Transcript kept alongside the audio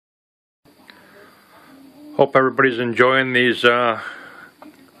Hope everybody's enjoying these nice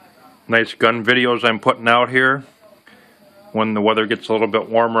gun videos I'm putting out here. When the weather gets a little bit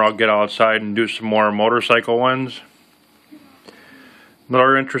warmer, I'll get outside and do some more motorcycle ones.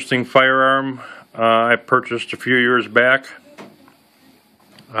 Another interesting firearm I purchased a few years back.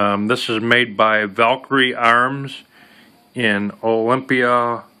 This is made by Valkyrie Arms in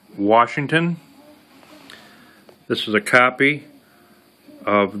Olympia, Washington. This is a copy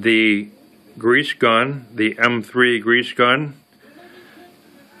of the grease gun, the M3 grease gun.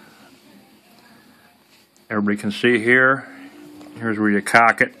 Everybody can see here. Here's where you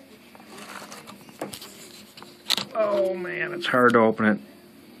cock it. Oh man, it's hard to open it.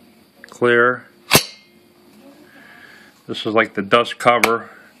 Clear. This is like the dust cover.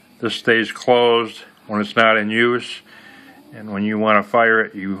 This stays closed when it's not in use, and when you want to fire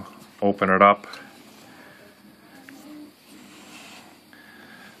it, you open it up.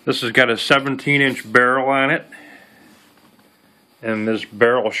 This has got a 17-inch barrel on it, and this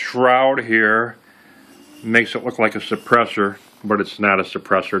barrel shroud here makes it look like a suppressor, but it's not a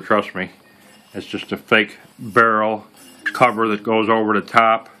suppressor, trust me. It's just a fake barrel cover that goes over the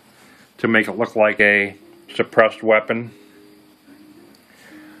top to make it look like a suppressed weapon.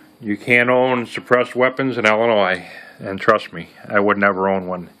 You can't own suppressed weapons in Illinois, and trust me, I would never own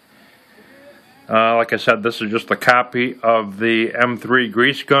one. Like I said, this is just a copy of the M3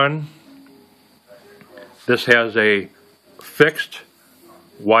 grease gun. This has a fixed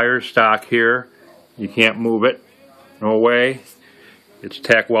wire stock here. You can't move it. No way. It's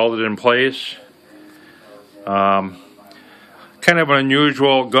tack welded in place. Kind of an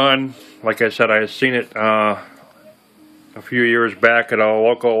unusual gun. Like I said, I had seen it a few years back at a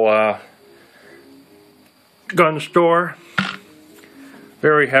local gun store.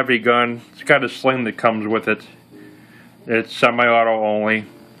 Very heavy gun. It's got a sling that comes with it. It's semi-auto only,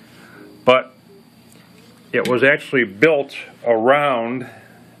 but it was actually built around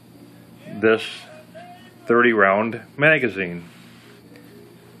this 30-round magazine.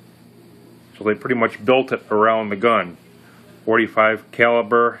 So they pretty much built it around the gun. 45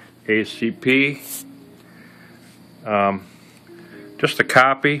 caliber ACP. Just a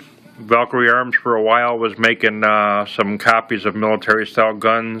copy. Valkyrie Arms for a while was making some copies of military style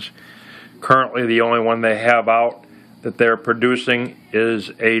guns. Currently the only one they have out that they're producing is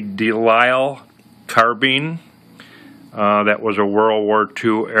a Delisle carbine. That was a World War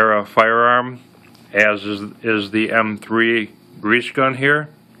II era firearm, as is the M3 grease gun here.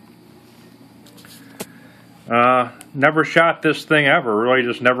 Never shot this thing ever, really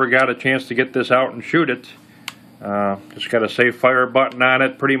just never got a chance to get this out and shoot it. Just got a safe fire button on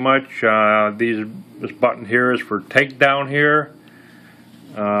it pretty much. This button here is for takedown here.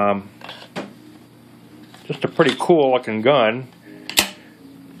 Just a pretty cool looking gun.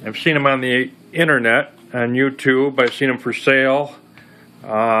 I've seen them on the internet, on YouTube. I've seen them for sale,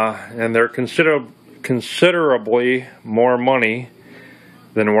 and they're considerably more money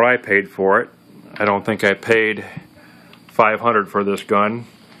than what I paid for it. I don't think I paid $500 for this gun,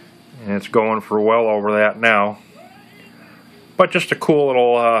 and it's going for well over that now. But just a cool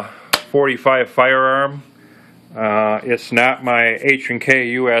little 45 firearm. It's not my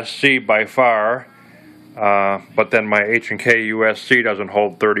H&K USC by far, but then my H&K USC doesn't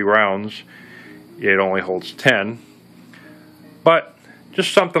hold 30 rounds. It only holds 10. But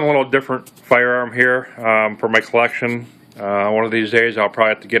just something a little different firearm here for my collection. One of these days I'll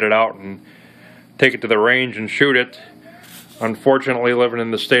probably have to get it out and take it to the range and shoot it. Unfortunately, living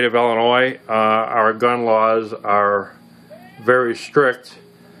in the state of Illinois, our gun laws are very strict,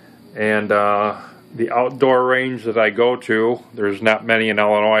 and the outdoor range that I go to, there's not many in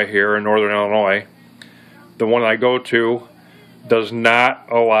Illinois here, in northern Illinois. The one I go to does not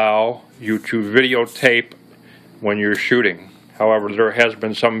allow you to videotape when you're shooting. However, there has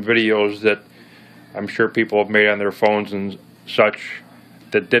been some videos that I'm sure people have made on their phones and such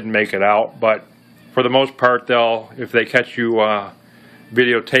that didn't make it out, but for the most part, if they catch you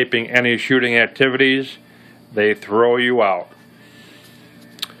videotaping any shooting activities, they throw you out.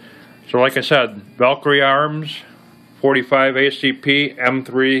 So like I said, Valkyrie Arms, 45 ACP,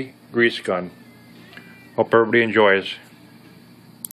 M3 grease gun. Hope everybody enjoys.